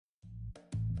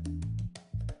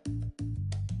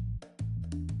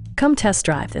Come test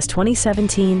drive this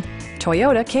 2017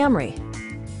 Toyota Camry.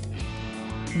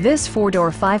 This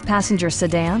four-door, five-passenger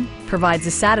sedan provides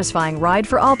a satisfying ride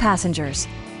for all passengers.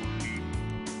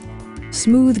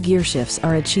 Smooth gear shifts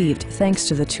are achieved thanks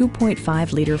to the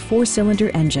 2.5-liter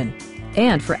four-cylinder engine.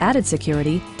 And for added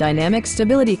security, dynamic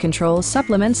stability control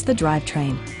supplements the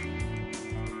drivetrain.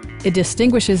 It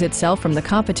distinguishes itself from the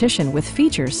competition with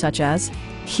features such as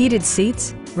heated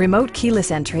seats, remote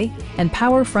keyless entry, and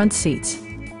power front seats.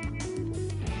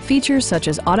 Features such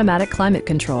as automatic climate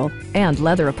control and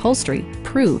leather upholstery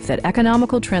prove that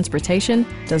economical transportation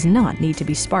does not need to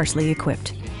be sparsely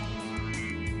equipped.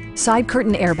 Side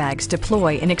curtain airbags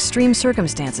deploy in extreme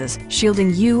circumstances,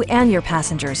 shielding you and your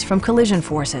passengers from collision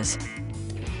forces.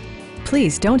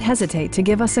 Please don't hesitate to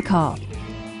give us a call.